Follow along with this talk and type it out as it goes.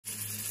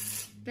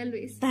Tal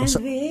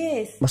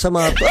vez.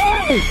 Masama to.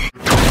 Ay!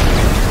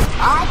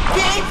 I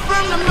came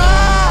from the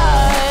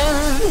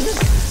mud.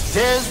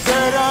 There's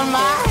dirt on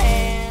my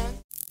hands.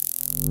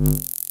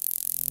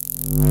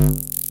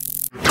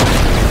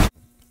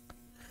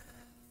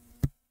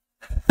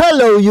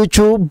 Hello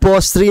YouTube,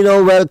 Boss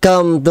Trino,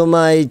 welcome to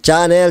my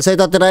channel. So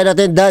ito, try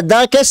natin The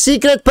Darkest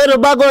Secret. Pero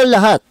bago ang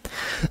lahat,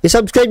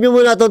 isubscribe nyo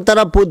muna itong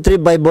Tara Food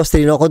Trip by Boss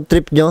Trino kung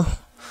trip nyo.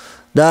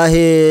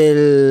 Dahil,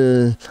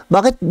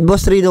 bakit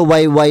Boss Trino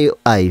YY?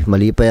 Ay,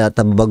 mali pa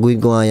yata, baguhin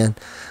ko nga yan.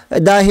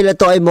 Dahil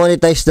ito ay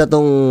monetize na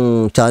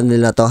tong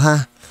channel na to,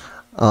 ha?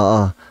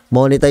 Oo,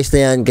 monetize na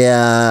yan, kaya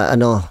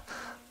ano,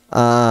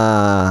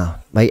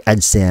 may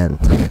ads yan.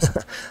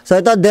 So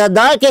ito, The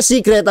Darkest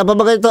Secret, ang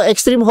pamagat ito,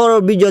 extreme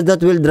horror videos that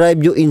will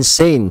drive you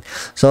insane.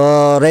 So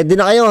ready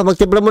na kayo,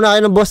 magtimpla muna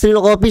kayo ng Boss Trino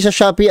Coffee sa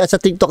Shopee at sa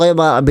TikTok kayo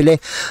makakabili.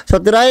 So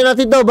tirahin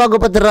natin ito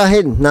bago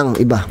patirahin ng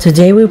iba.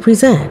 Today we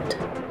present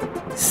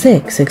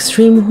 6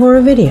 extreme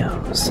horror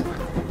videos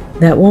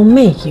that will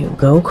make you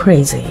go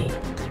crazy.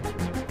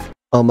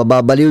 Oh,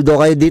 mababaliw daw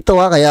kayo dito,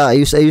 ha, kaya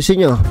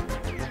ayusin nyo.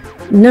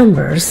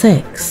 Number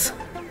 6.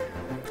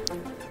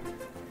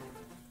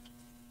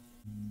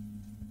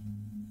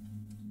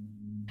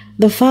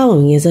 The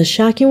following is a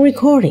shocking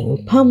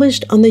recording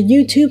published on the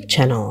YouTube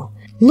channel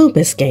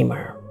Lupus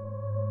Gamer,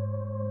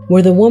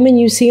 where the woman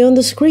you see on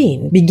the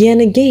screen began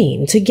a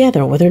game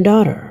together with her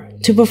daughter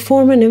to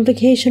perform an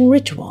invocation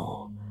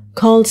ritual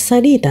called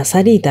Sarita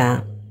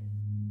Sarita.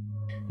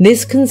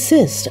 This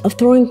consists of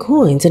throwing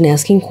coins and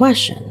asking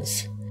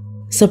questions.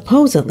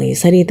 Supposedly,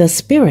 Sarita's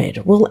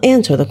spirit will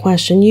answer the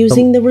question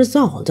using the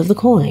result of the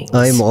coins.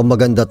 Ay, mukhang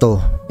maganda to.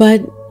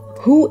 But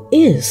who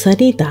is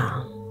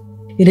Sarita?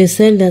 It is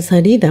said that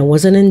Sarita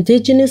was an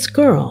indigenous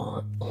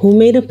girl who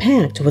made a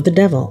pact with the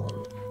devil.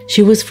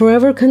 She was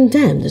forever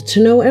condemned to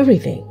know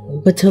everything,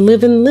 but to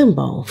live in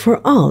limbo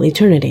for all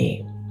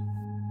eternity.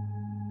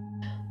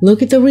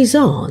 Look at the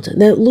result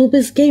that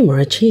Lupus Gamer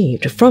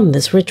achieved from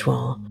this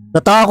ritual.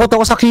 Natakot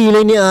ako sa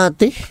kilay ni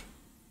ate.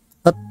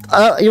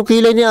 Yung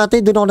kilay ni ate,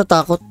 doon ako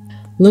natakot.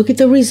 Look at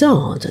the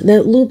result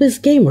that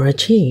Lupus Gamer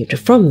achieved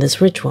from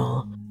this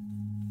ritual.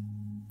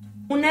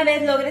 Una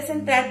vez logres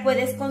entrar,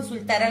 puedes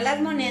consultar a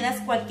las monedas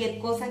cualquier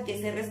cosa que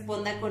se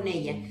responda con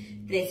ella.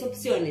 3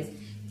 opciones.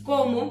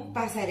 ¿Cómo?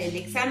 Pasaré el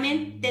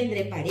examen,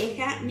 tendré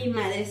pareja, mi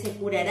madre se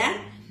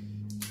curará.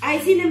 Hay,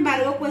 sin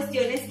embargo,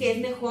 cuestiones que es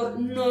mejor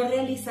no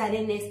realizar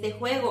en este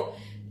juego.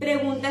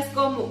 Preguntas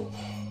como...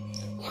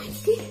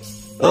 ¿Qué?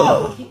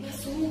 Oh. ¿Qué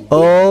pasó?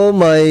 Oh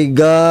my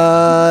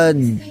God.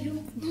 ¿Se cayó?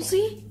 No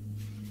sé.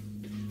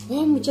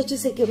 Oh, muchachos,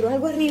 se quebró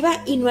algo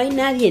arriba y no hay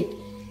nadie.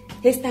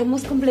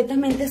 Estamos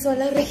completamente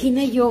solas,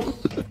 Regina y yo.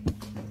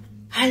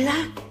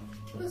 ¡Hala!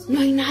 No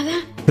hay nada.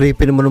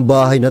 Creepy naman ng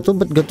bahay na to.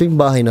 Ba't gato yung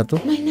bahay na to?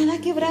 No hay nada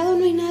quebrado,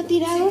 no hay nada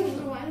tirado.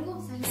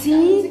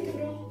 Sí,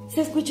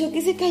 se escuchó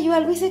que se cayó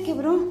algo y se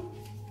quebró.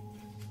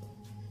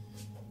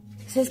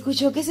 Se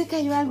escuchó que se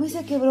cayó algo y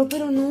se quebró,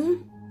 pero no.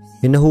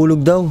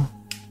 Hinahulog daw.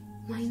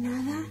 No hay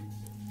nada.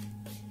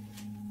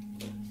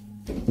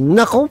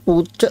 Nako,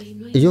 pucha. Ay,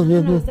 no hay Ayun, nada,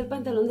 yun, nada yun. más el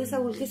pantalón de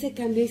Saúl que se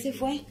cambió y se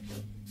fue.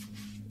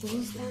 Todo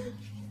está...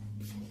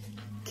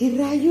 ¿Qué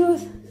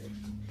rayos?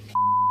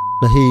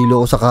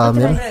 Nahilo ko sa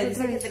camera.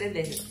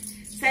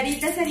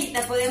 Sarita, Sarita,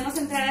 ¿podemos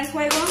entrar al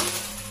juego?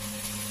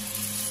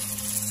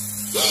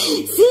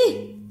 Sí,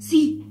 sí,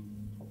 sí.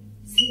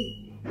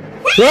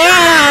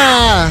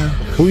 Ah!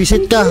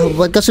 Huwisit ka.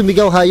 Huwag ka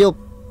sumigaw, hayop.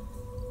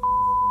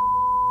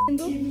 ¿Qué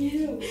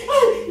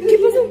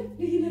pasó?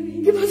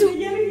 ¿Qué pasó?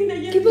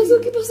 ¿Qué pasó?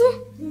 ¿Qué pasó?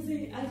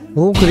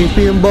 Oh,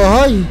 creepy yung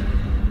bahay.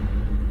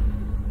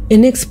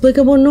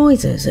 Inexplicable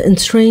noises and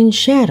strange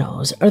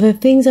shadows are the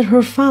things that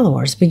her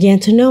followers began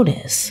to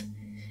notice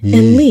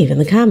and leave in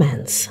the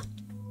comments.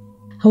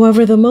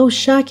 However, the most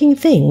shocking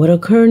thing would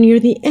occur near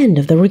the end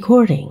of the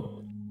recording,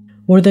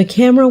 where the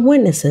camera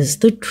witnesses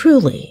the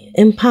truly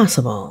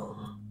impossible.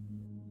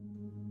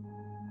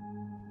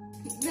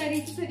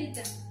 Sarita,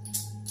 Sarita.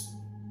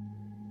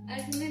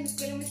 ¿Al final de la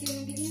escuela metieron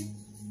un video?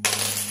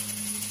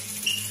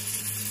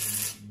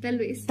 Tal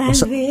vez. Tal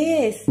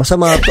vez.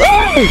 Masama to.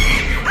 Ay!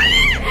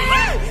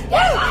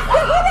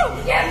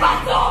 ¿Qué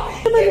pasó?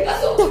 ¿Qué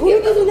pasó? Te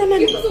juro que es una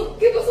mano. ¿Qué pasó?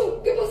 ¿Qué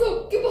pasó? ¿Qué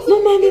pasó? ¿Qué pasó?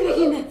 No mames,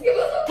 Regina. ¿Qué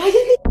pasó?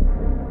 Cállate.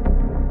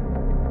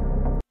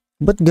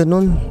 Ba't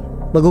ganun?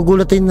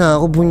 Magugulatin na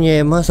ako,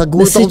 bunyema. The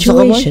Sagulat ako sa kamay.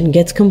 situation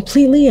gets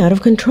completely out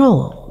of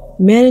control,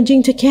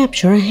 managing to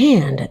capture a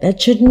hand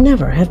that should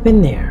never have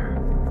been there.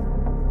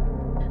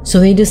 So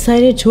they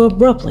decided to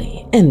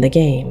abruptly end the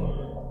game.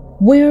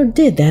 Where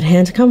did that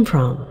hand come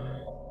from?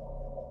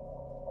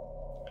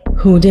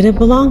 Who did it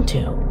belong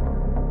to?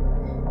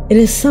 It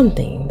is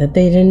something that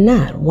they did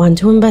not want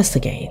to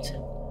investigate.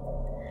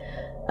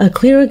 A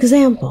clear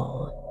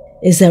example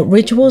is that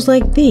rituals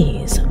like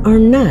these are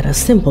not a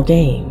simple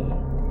game,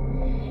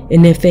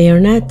 and if they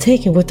are not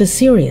taken with the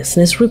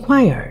seriousness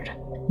required,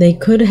 they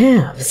could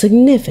have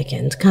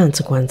significant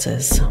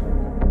consequences.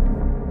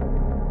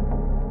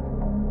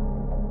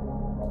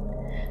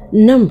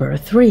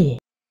 Number 3.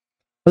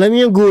 Alam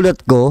niyo yung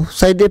gulat ko,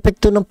 side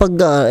effect to ng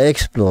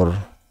pag-explore.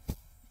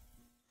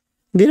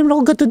 Hindi naman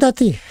ako gato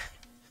dati.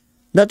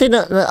 Dati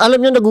alam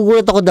niyo,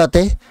 nagugulat ako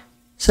dati.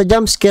 Sa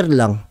jump scare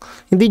lang.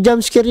 Hindi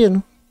jump scare yun.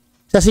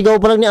 Sa sigaw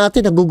pa lang ni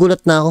ate,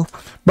 nagugulat na ako.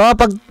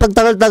 Baka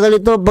pagtagal-tagal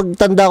ito,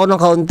 pagtanda ko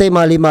ng kaunti,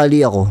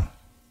 mali-mali ako.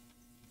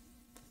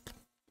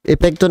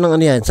 Epekto ng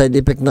ano yan, side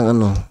effect ng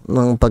ano,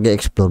 ng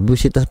pag-e-explore.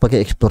 Bullshit na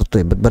pag-e-explore to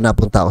eh. Ba't ba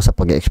napunta ako sa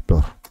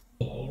pag-e-explore?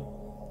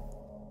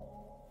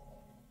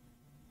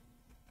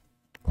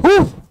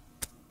 Whew!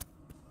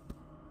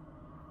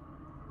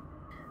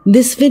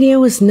 This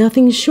video is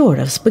nothing short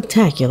of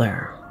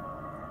spectacular.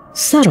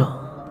 Subtle,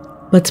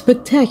 but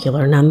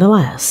spectacular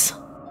nonetheless.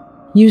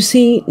 You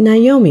see,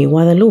 Naomi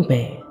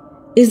Guadalupe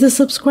is the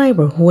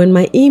subscriber who in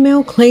my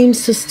email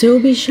claims to still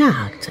be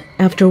shocked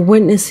after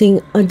witnessing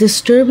a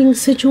disturbing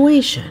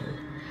situation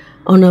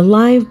on a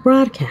live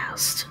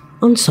broadcast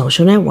on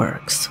social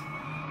networks.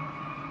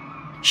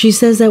 She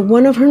says that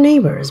one of her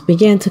neighbors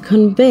began to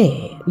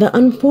convey the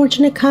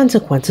unfortunate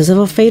consequences of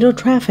a fatal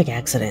traffic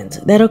accident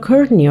that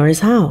occurred near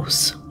his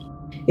house.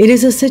 It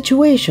is a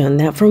situation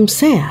that from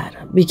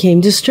sad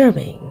became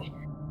disturbing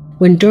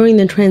when during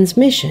the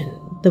transmission,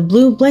 the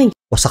blue blanket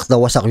Wasak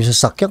na wasak yung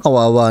sasakyan,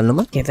 kawawa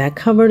naman. that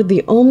covered the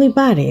only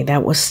body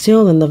that was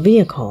still in the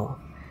vehicle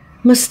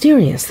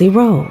mysteriously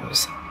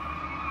rose.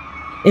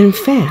 In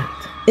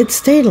fact, it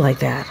stayed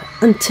like that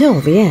until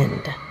the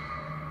end.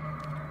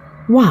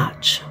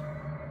 Watch.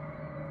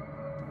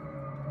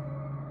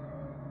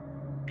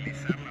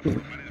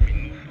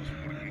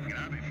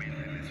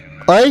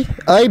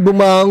 Ay,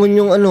 bumangon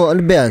yung ano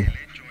ba yan?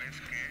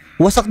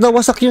 Wasak na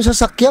wasak yung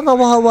sasakyan,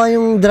 kawawa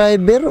yung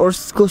driver or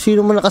kung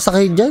sino man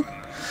nakasakay dyan.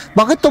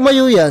 Bakit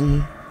tumayo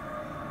yan?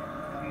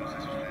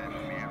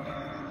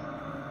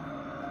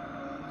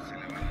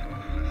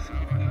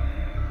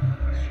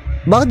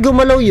 Bakit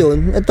gumalaw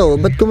yun?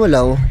 Ito, ba't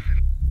gumalaw?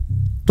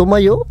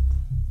 Tumayo?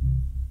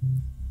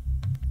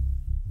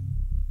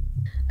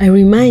 I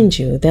remind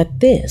you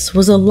that this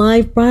was a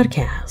live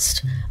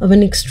broadcast of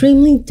an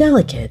extremely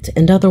delicate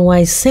and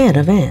otherwise sad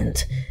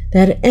event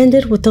that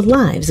ended with the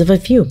lives of a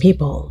few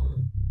people.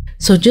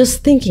 So just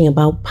thinking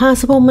about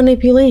possible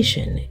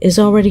manipulation is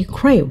already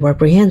quite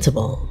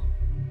reprehensible.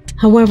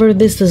 However,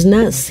 this does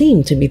not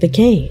seem to be the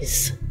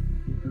case.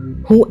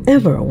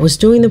 Whoever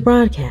was doing the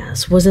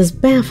broadcast was as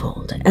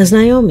baffled as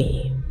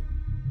Naomi.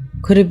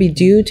 Could it be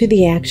due to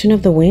the action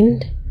of the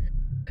wind?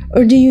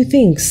 Or do you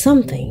think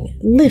something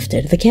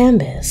lifted the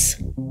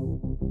canvas?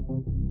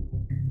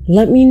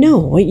 Let me know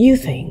what you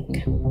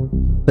think.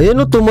 Ayan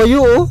o,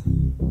 tumayo o.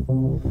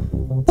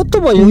 Ba't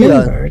tumayo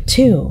yan? Number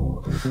 2.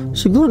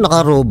 Siguro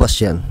nakarobas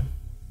yan.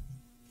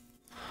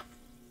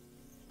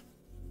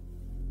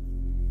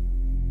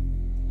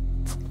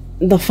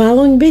 The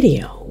following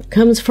video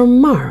comes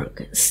from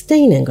Mark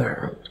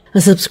Steininger,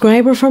 a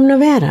subscriber from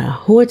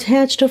Nevada who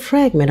attached a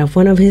fragment of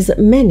one of his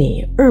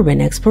many urban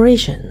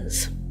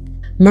explorations.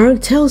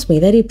 Mark tells me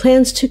that he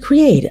plans to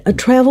create a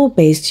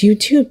travel-based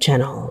YouTube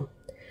channel.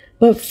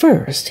 But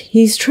first,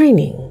 he's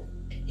training.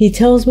 He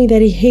tells me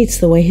that he hates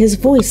the way his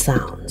voice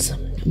sounds,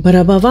 but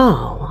above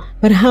all,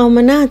 how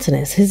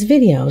monotonous his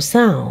videos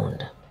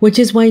sound, which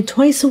is why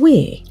twice a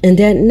week and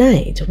at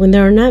night when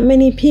there are not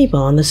many people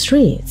on the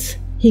streets,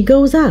 he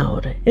goes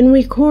out and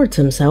records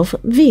himself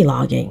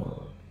vlogging.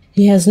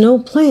 He has no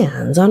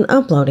plans on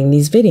uploading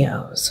these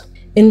videos.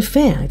 In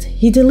fact,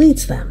 he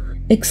deletes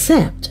them,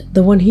 except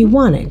the one he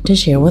wanted to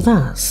share with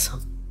us.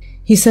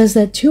 He says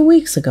that 2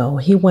 weeks ago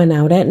he went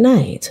out at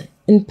night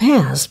and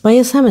passed by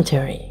a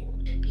cemetery.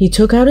 He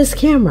took out his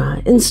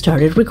camera and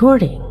started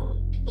recording.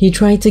 He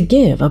tried to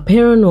give a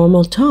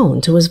paranormal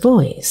tone to his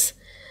voice,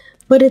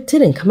 but it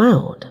didn't come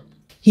out.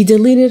 He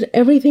deleted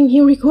everything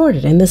he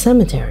recorded in the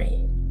cemetery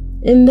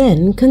and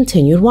then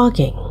continued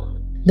walking.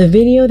 The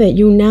video that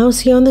you now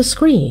see on the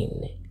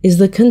screen is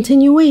the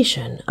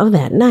continuation of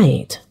that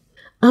night.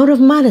 Out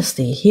of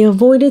modesty, he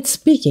avoided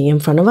speaking in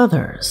front of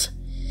others.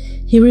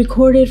 He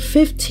recorded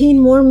 15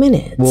 more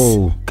minutes,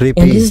 Whoa,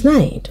 creepy. and his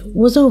night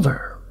was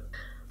over.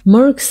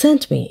 Mark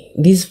sent me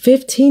these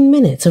 15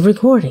 minutes of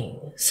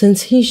recording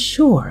since he's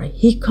sure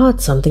he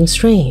caught something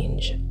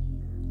strange.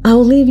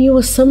 I'll leave you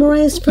a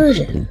summarized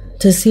version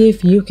to see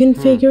if you can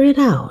figure it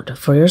out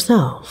for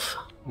yourself.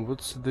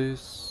 What's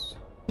this?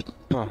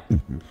 Ah,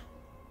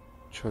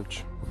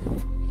 church.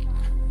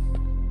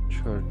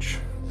 Church.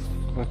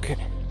 Okay.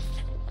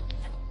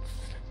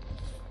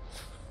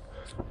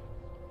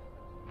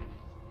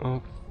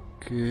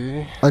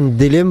 Okay. Ang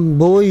dilim,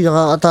 boy.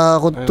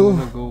 Nakakatakot I to.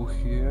 wanna go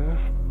here.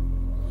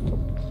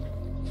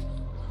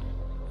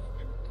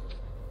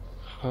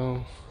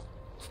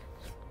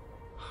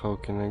 How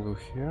can I go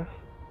here?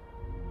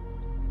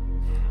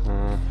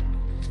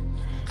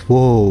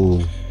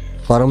 Wow.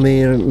 Parang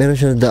meron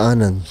siya na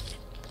daanan.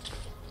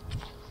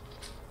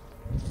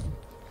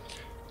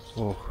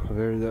 Oh,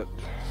 very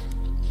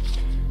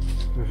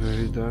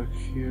dark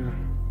here.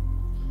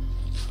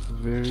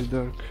 Very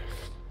dark.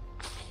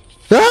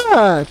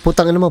 Ah!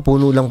 Putang ina mo,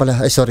 puno lang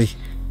pala. Ay, sorry.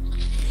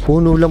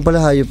 Puno lang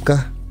pala, hayop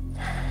ka.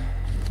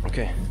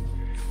 Okay.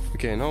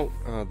 Okay, now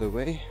the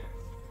way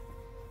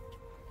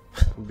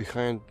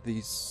behind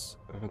these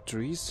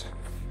trees.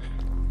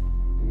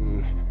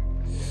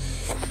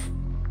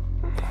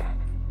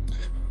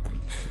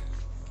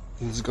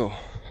 Let's go.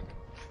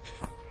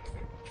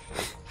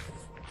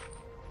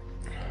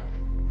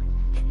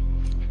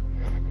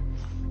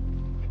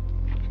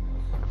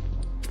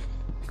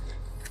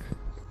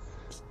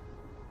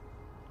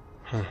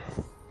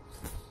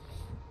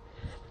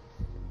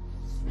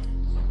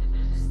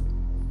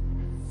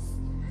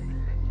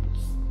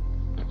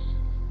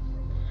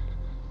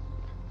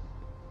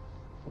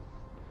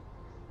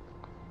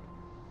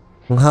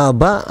 Ang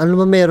haba. Ano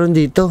ba meron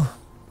dito?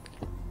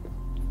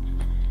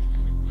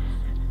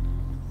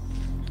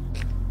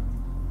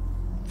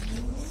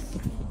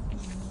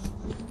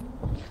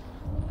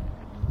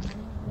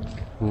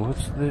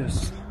 What's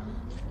this?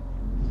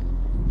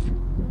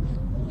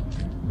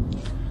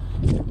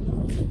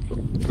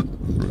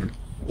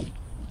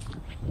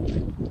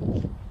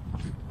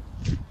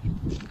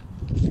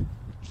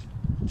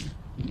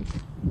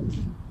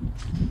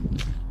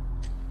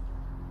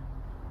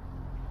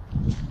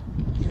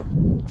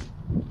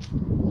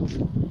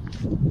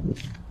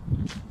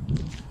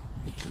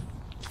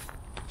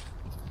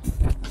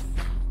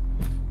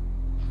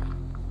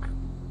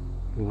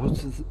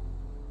 What's this?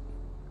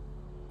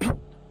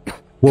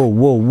 Wow,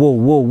 wow, wow,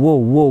 wow, wow,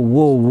 wow,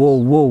 wow, wow,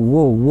 wow,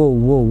 wow, wow,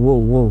 wow,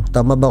 wow, wow.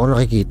 Tama ba ako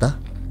nakikita?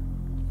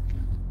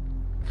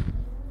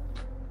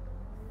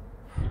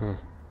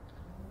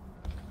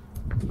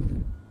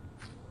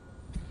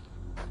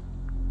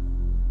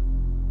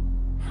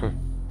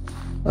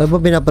 Ano ba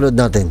pinapanood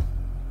natin?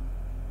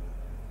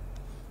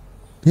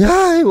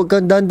 Yay! Huwag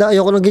kang danda.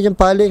 Ayoko ng ganyan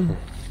paling.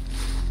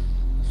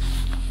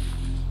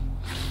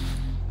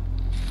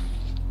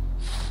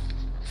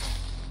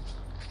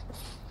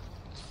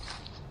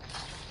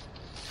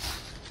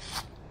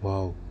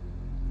 Wow.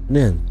 Ano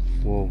yan?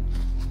 Wow.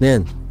 Ano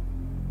yan?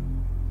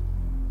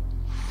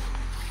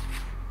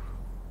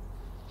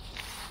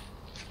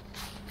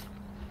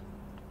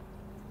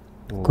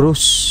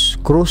 Cruz.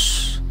 Cruz.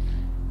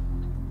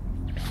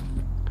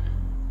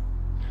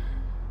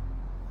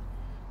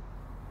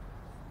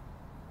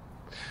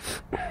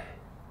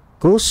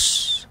 Cruz.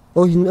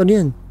 Oh, ano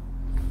yan?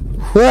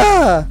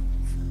 Ah!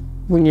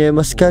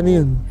 Munyemas ka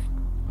na yun.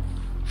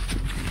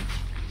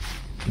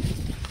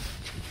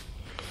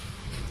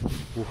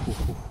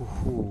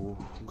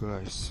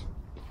 Guys.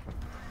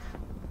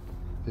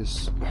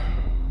 This.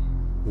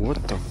 What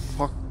the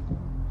fuck?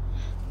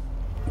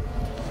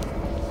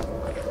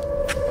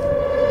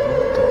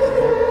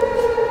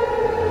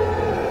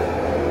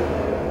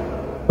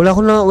 Wala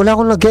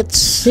akong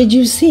na-gets. Did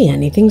you see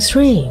anything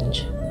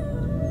strange?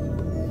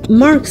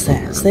 Mark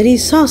says that he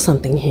saw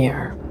something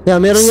here. Yeah,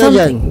 meron nga dyan.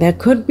 Something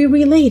that could be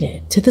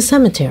related to the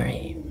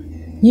cemetery.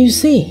 You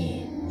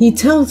see, he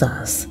tells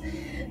us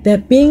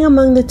that being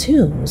among the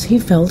tombs he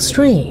felt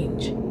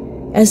strange,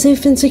 as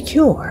if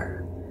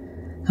insecure.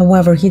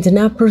 However, he did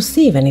not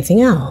perceive anything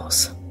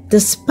else,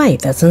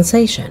 despite that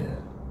sensation.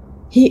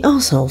 He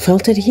also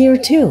felt it here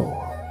too.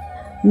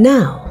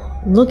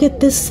 Now, look at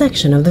this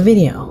section of the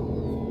video.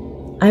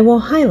 I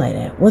will highlight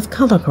it with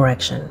color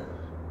correction.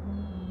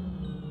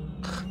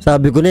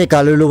 Sabi ko na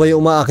kaluluwa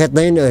yung umaakit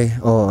na yun eh.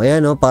 Oh,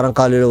 ayan oh, parang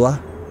kaluluwa.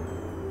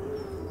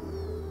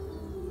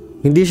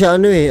 Hindi siya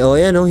ano eh. Oh,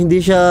 ayan oh, hindi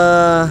siya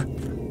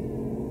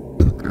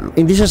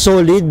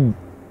solid.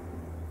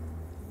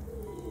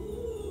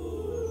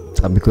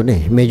 Sabi ko na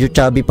eh, medyo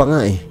chubby pa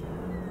nga eh.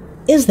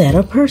 Is that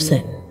a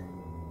person?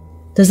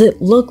 Does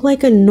it look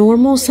like a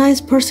normal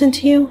sized person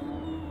to you?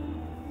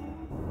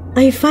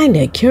 I find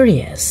it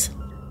curious.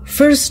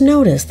 First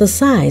notice the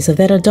size of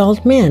that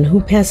adult man who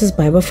passes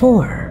by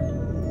before.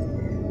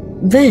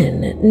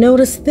 Then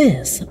notice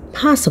this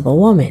possible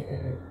woman.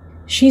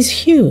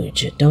 She's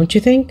huge, don't you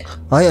think?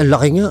 Ay, ang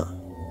laki nga.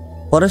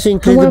 Para sa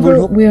Incredible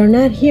However, Hulk. we are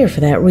not here for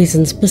that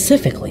reason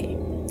specifically.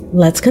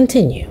 Let's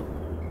continue.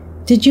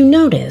 Did you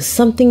notice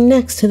something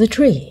next to the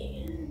tree?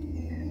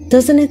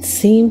 Doesn't it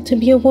seem to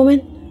be a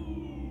woman?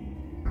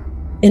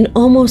 An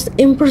almost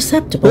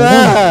imperceptible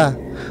woman. Ah!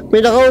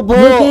 May nakaupo!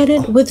 Look at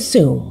it with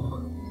zoom.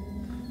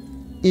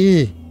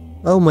 Eh.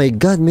 Oh my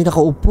God, may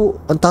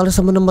nakaupo. Ang talas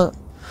naman naman.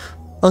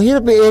 Ang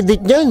hirap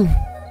i-edit niyan.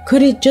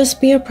 Could it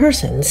just be a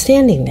person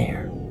standing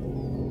there?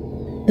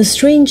 The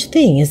strange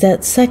thing is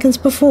that seconds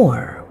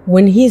before,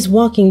 when he's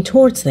walking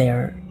towards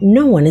there,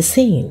 no one is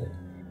seen.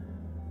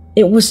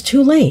 It was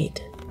too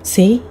late,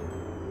 see?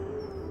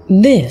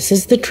 This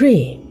is the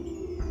tree.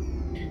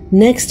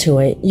 Next to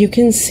it, you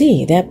can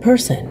see that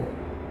person.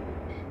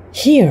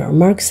 Here,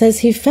 Mark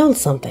says he felt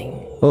something,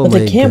 Oh but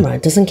the my camera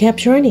doesn't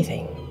capture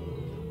anything.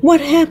 What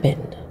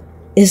happened?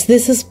 Is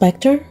this a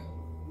specter?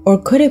 Or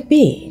could it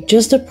be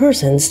just a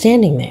person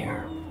standing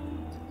there?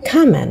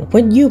 Comment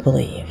what you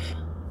believe.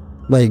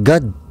 My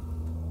God.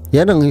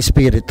 Yan ang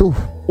espiritu.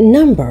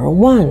 Number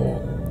 1.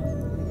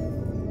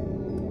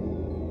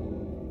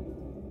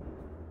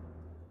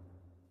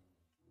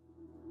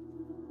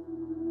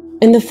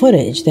 And the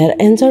footage that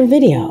ends our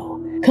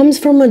video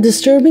comes from a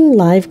disturbing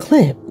live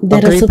clip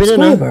that a creepy na,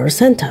 no? subscriber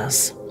sent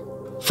us.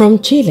 From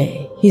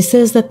Chile, he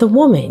says that the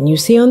woman you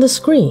see on the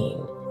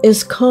screen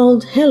is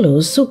called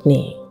Helu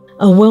Sukni,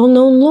 a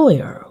well-known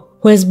lawyer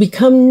who has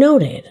become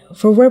noted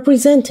for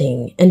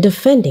representing and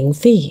defending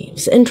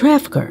thieves and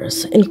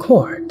traffickers in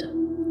court.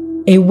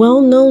 A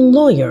well-known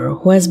lawyer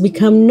who has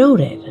become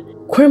noted,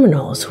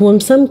 criminals who in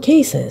some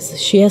cases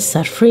she has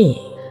set free.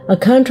 A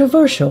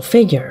controversial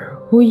figure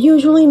who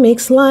usually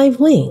makes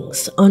live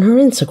links on her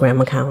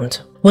Instagram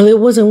account. Well, it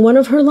was in one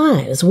of her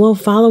lives where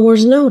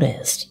followers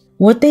noticed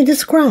what they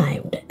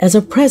described as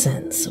a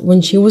presence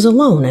when she was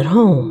alone at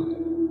home.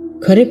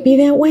 Could it be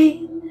that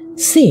way?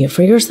 See it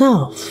for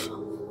yourself.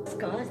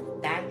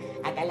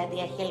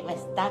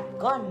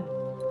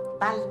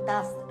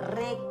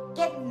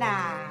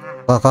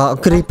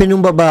 Kaka-creepy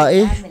nung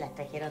babae.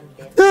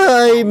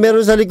 Ay,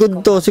 meron sa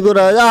likod to,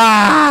 sigurado.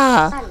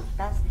 Ah!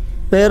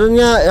 Meron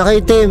nga,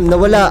 nakaitim,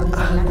 nawala.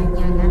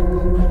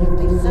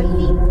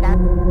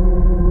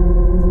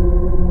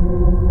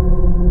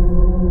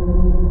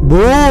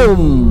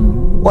 Boom!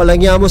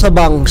 Walang niya mo sa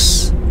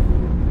banks.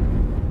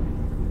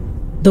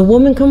 The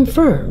woman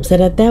confirms that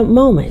at that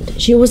moment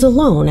she was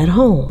alone at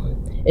home,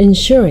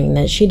 ensuring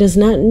that she does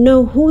not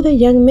know who the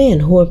young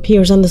man who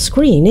appears on the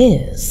screen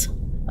is.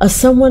 A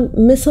somewhat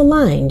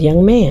misaligned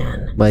young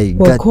man,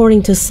 who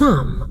according to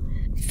some,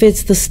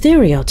 fits the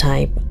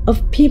stereotype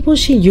of people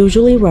she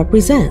usually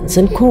represents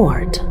in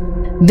court.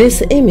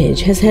 This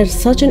image has had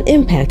such an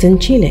impact in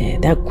Chile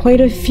that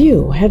quite a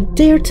few have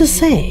dared to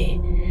say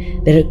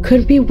that it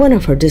could be one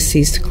of her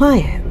deceased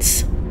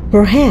clients,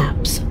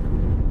 perhaps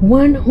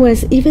one who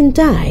has even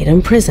died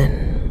in prison.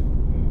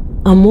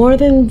 A more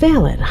than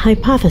valid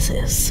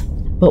hypothesis,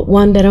 but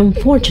one that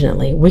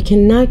unfortunately we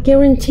cannot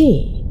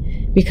guarantee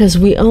because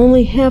we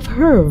only have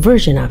her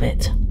version of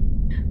it.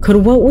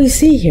 Could what we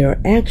see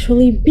here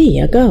actually be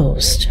a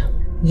ghost?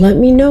 Let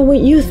me know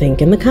what you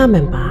think in the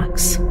comment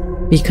box,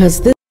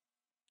 because this...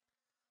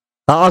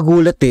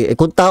 Nakakagulat eh.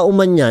 Kung tao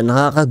man yan,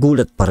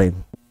 nakakagulat pa rin.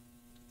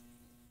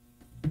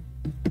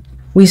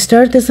 We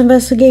start this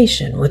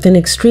investigation with an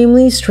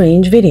extremely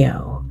strange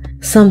video,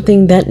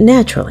 something that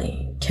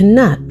naturally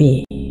cannot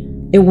be.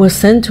 It was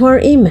sent to our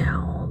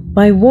email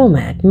by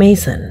Womack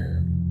Mason.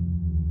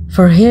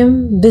 For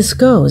him, this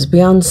goes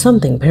beyond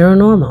something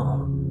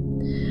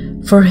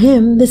paranormal. For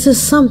him, this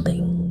is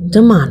something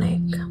demonic.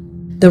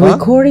 The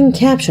recording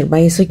captured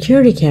by a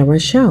security camera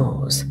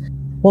shows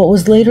what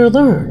was later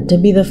learned to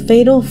be the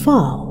fatal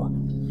fall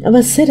of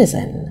a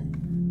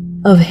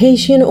citizen of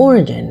Haitian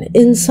origin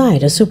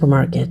inside a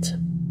supermarket.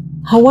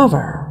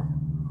 However,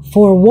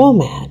 for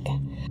Womack,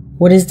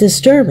 what is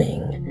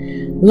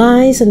disturbing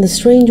lies in the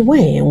strange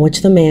way in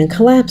which the man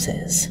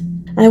collapses.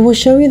 I will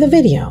show you the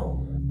video,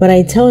 but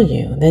I tell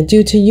you that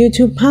due to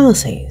YouTube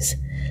policies,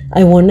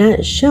 I will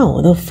not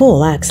show the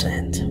full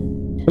accident.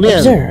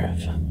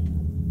 Observe.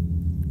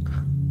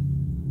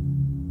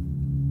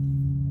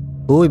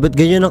 Uy, ba't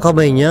ganyan ang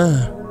kamay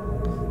niya?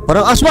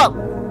 Parang aswang!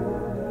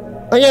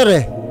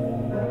 Anyari?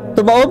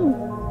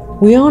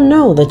 Tumaob? We all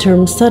know the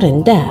term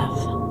sudden death.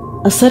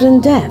 A sudden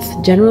death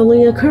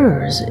generally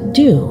occurs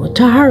due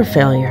to heart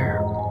failure.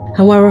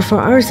 However, for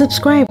our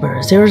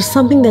subscribers, there is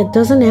something that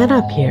doesn't add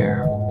up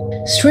here.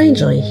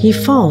 Strangely, he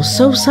falls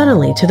so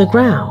suddenly to the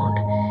ground,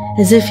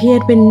 as if he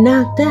had been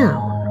knocked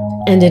down,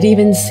 and it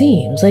even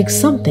seems like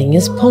something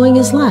is pulling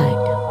his leg.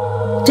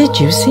 Did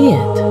you see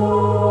it?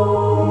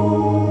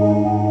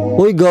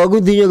 Uy,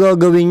 gago, di niya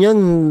gagawin yan.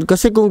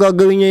 Kasi kung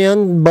gagawin niya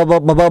yan,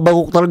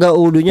 mababagok talaga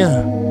ulo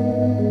niya.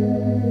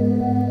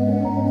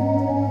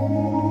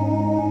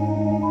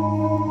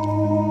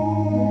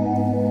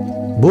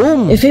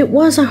 Boom! If it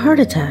was a heart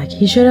attack,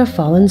 he should have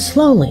fallen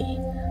slowly,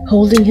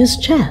 holding his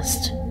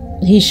chest.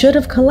 He should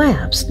have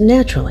collapsed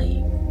naturally,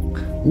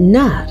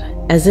 not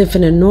as if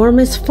an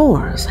enormous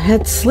force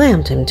had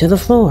slammed him to the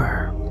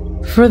floor.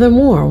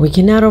 Furthermore, we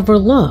cannot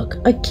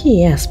overlook a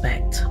key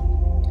aspect: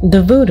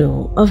 the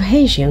voodoo of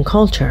Haitian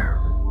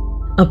culture,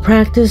 a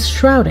practice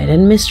shrouded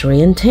in mystery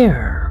and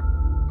terror.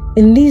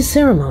 In these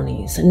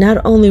ceremonies,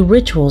 not only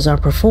rituals are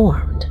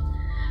performed,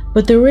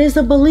 but there is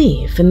a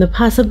belief in the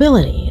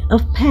possibility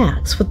of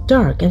pacts with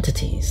dark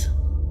entities.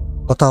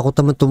 Katakot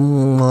naman itong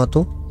mga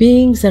to.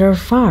 Beings that are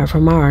far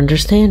from our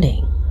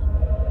understanding.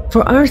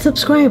 For our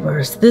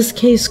subscribers, this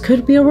case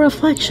could be a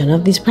reflection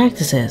of these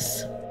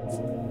practices.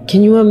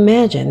 Can you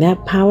imagine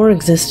that power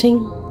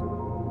existing?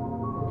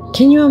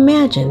 Can you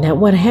imagine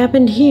that what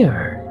happened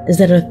here is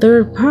that a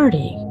third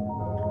party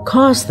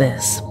caused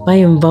this by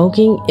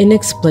invoking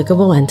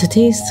inexplicable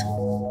entities?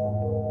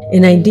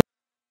 An idea.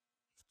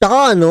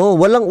 Tsaka ano,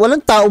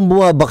 walang taong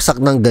bumabaksak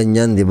ng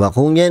ganyan, di ba?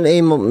 Kung yan ay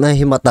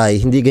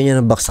nahimatay, hindi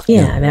ganyan ang baksak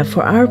niya. Yeah, that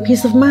for our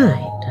peace of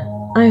mind,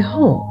 I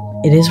hope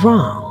it is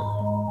wrong.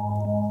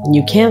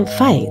 You can't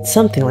fight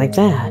something like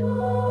that.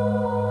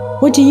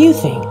 What do you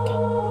think?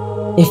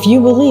 If you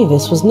believe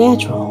this was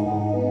natural,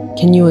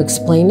 can you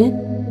explain it?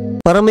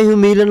 Parang may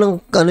humila ng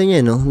ano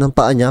niya, no? Ng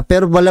paa niya.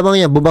 Pero malamang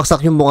niya,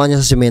 bubaksak yung mukha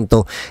niya sa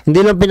simento.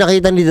 Hindi lang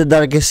pinakita ni The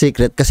Darkest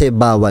Secret kasi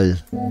bawal.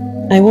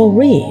 I will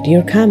read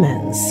your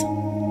comments.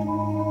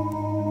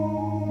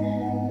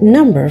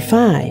 Number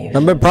 5.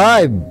 Number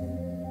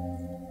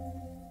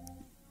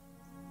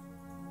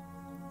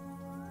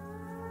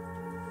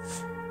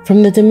 5. From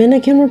the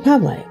Dominican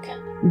Republic,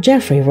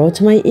 Jeffrey wrote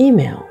to my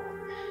email,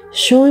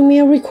 showing me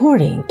a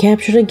recording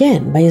captured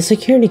again by a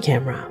security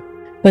camera,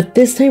 but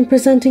this time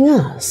presenting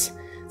us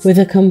with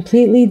a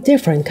completely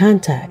different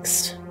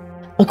context.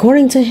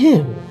 According to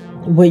him,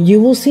 what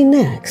you will see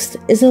next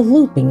is a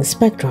looping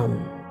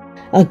spectrum,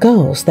 a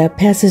ghost that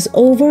passes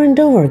over and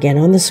over again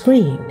on the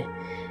screen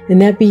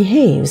and that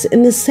behaves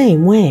in the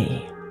same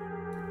way.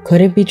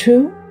 Could it be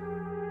true?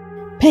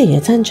 Pay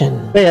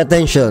attention. Pay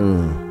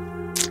attention.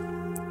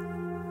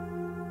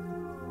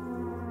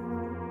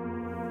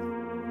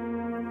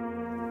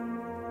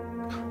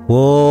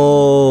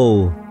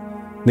 Wow!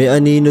 May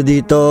anino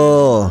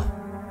dito.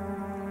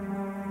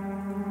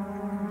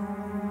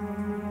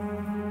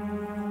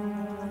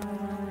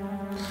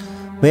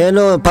 May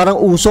ano, parang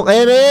usok.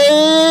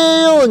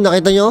 Ayun!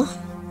 Nakita nyo?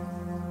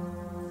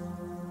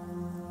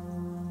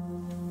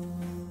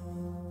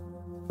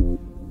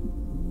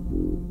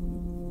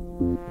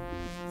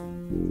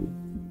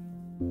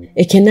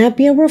 It cannot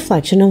be a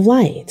reflection of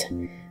light,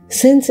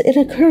 since it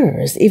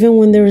occurs even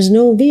when there is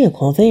no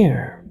vehicle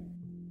there.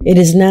 It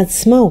is not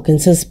smoke in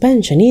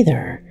suspension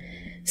either,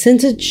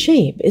 since its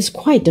shape is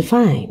quite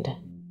defined.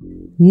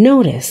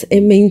 Notice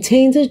it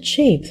maintains its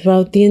shape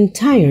throughout the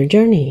entire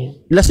journey.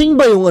 Lasing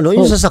ba yung ano,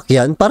 yung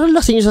sasakyan? Parang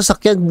lasing yung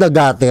sasakyan na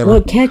gutter.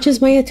 What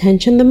catches my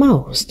attention the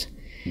most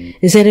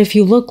is that if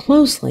you look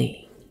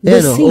closely, the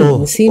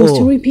scene seems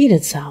to repeat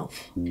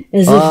itself,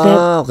 as if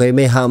that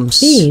may hams.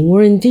 being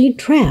were indeed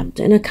trapped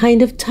in a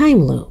kind of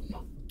time loop.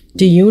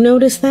 Do you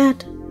notice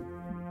that?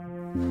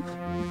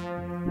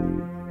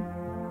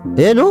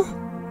 Ayan o.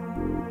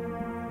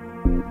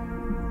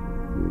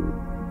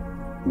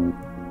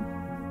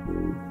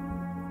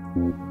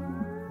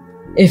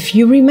 If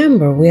you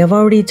remember, we have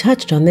already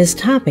touched on this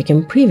topic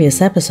in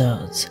previous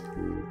episodes.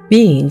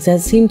 Beings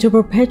that seem to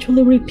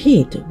perpetually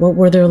repeat what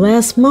were their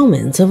last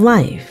moments of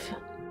life.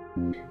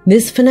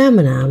 This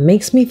phenomena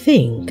makes me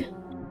think,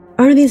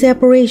 are these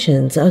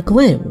apparitions a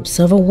glimpse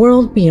of a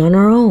world beyond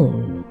our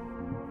own?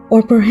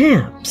 Or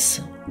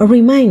perhaps a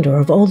reminder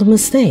of old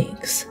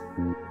mistakes?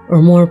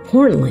 Or more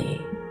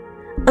importantly,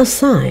 a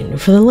sign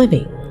for the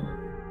living?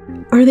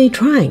 Are they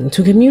trying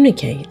to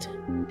communicate?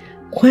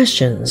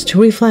 Questions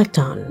to reflect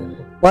on.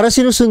 Para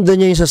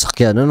sinusundan niya yung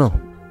sasakyan, ano?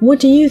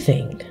 What do you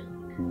think?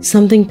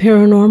 Something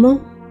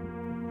paranormal?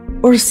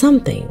 Or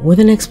something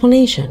with an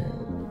explanation?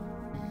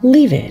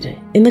 Leave it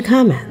in the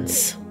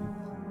comments.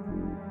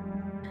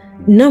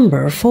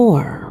 Number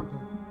 4.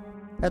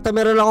 Eto,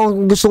 meron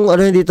akong gustong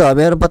ano dito.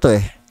 Meron pa to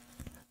eh.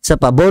 Isa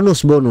pa,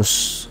 bonus.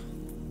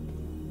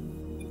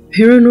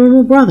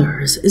 Paranormal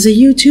Brothers is a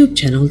YouTube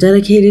channel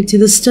dedicated to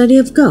the study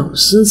of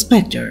ghosts and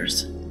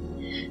specters.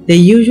 They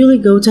usually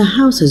go to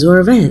houses or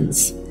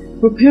events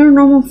where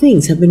paranormal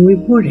things have been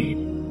reported,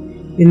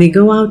 and they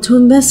go out to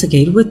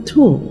investigate with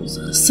tools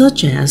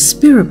such as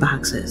spirit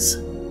boxes.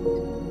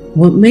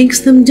 What makes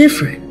them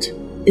different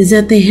is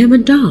that they have a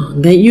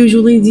dog that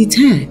usually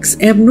detects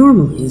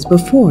abnormalities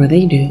before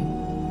they do.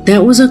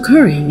 That was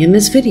occurring in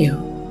this video.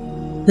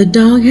 The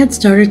dog had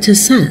started to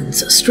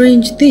sense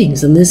strange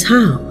things in this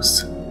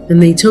house,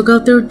 and they took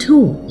out their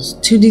tools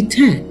to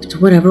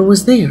detect whatever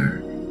was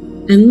there,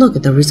 and look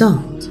at the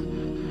result.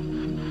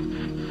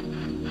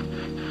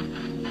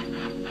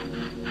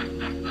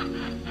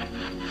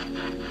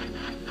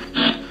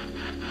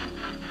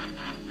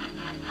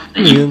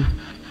 Yun.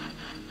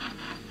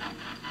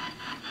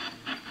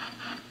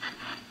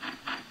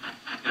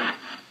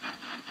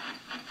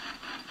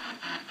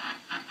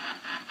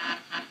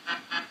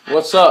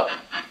 What's up?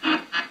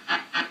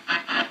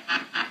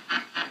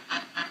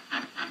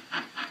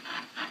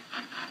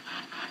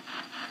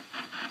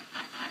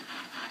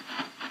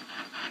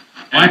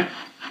 What?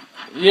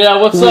 Yeah,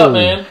 what's up,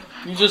 man?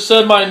 You just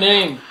said my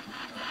name.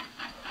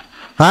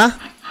 Ha?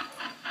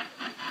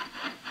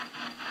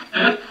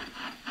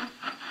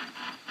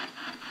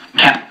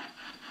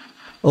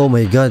 Oh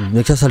my God,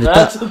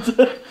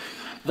 nagsasalita.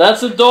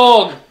 That's a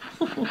dog.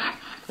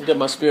 I got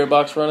my spirit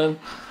box running.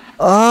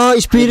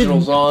 Spirit.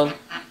 Digital's on.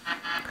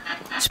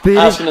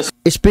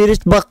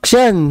 Spirit box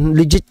yan.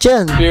 Legit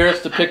yan.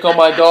 Spirits to pick on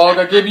my dog.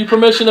 I give you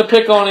permission to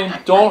pick on him.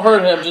 Don't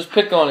hurt him, just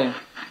pick on him.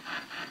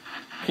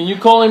 Can you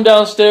call him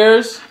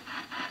downstairs?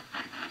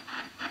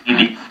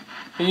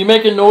 Can you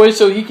make a noise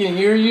so he can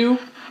hear you?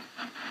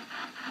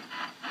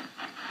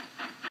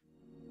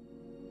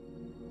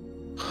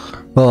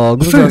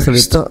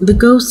 First, the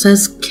ghost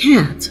says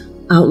cat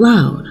out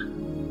loud,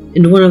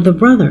 and one of the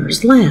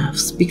brothers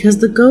laughs because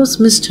the ghost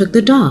mistook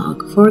the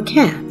dog for a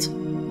cat.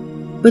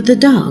 But the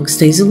dog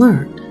stays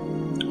alert.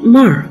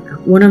 Mark,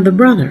 one of the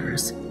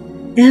brothers,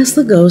 asks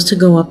the ghost to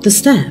go up the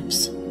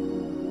steps.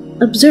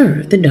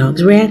 Observe the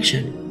dog's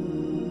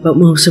reaction, but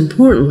most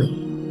importantly,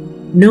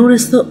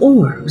 notice the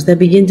orbs that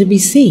begin to be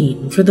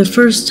seen for the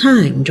first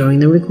time during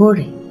the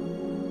recording.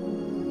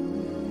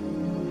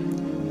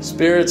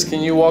 Spirits,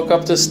 can you walk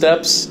up the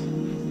steps?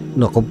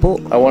 Naku po.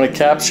 I want to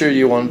capture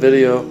you on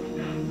video.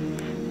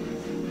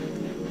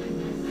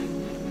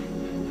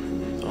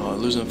 Oh,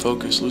 losing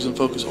focus.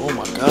 Oh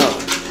my God.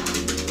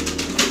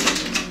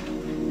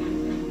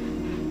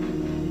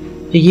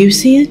 Do you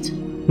see it?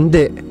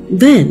 Hindi.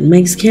 Then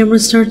Meg's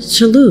camera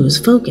starts to lose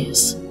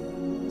focus,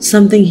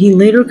 something he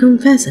later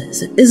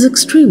confesses is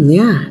extremely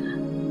odd.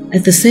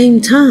 At the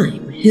same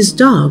time, his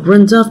dog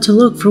runs off to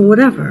look for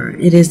whatever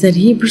it is that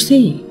he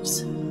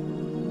perceives.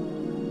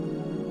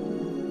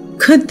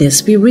 Could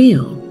this be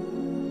real?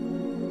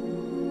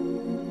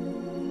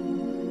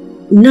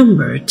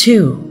 Number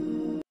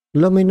 2.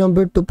 May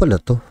number 2 pala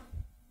to.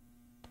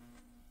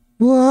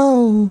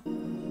 Wow!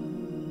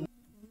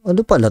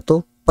 Ano pala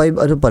to?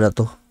 5 ano pala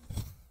to?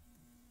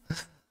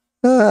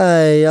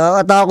 Ay,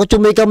 nakakatakot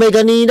yung may kamay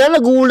kanina.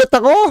 Nagulat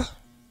ako.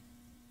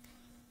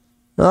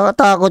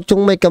 Nakakatakot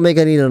yung may kamay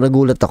kanina.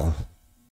 Nagulat ako.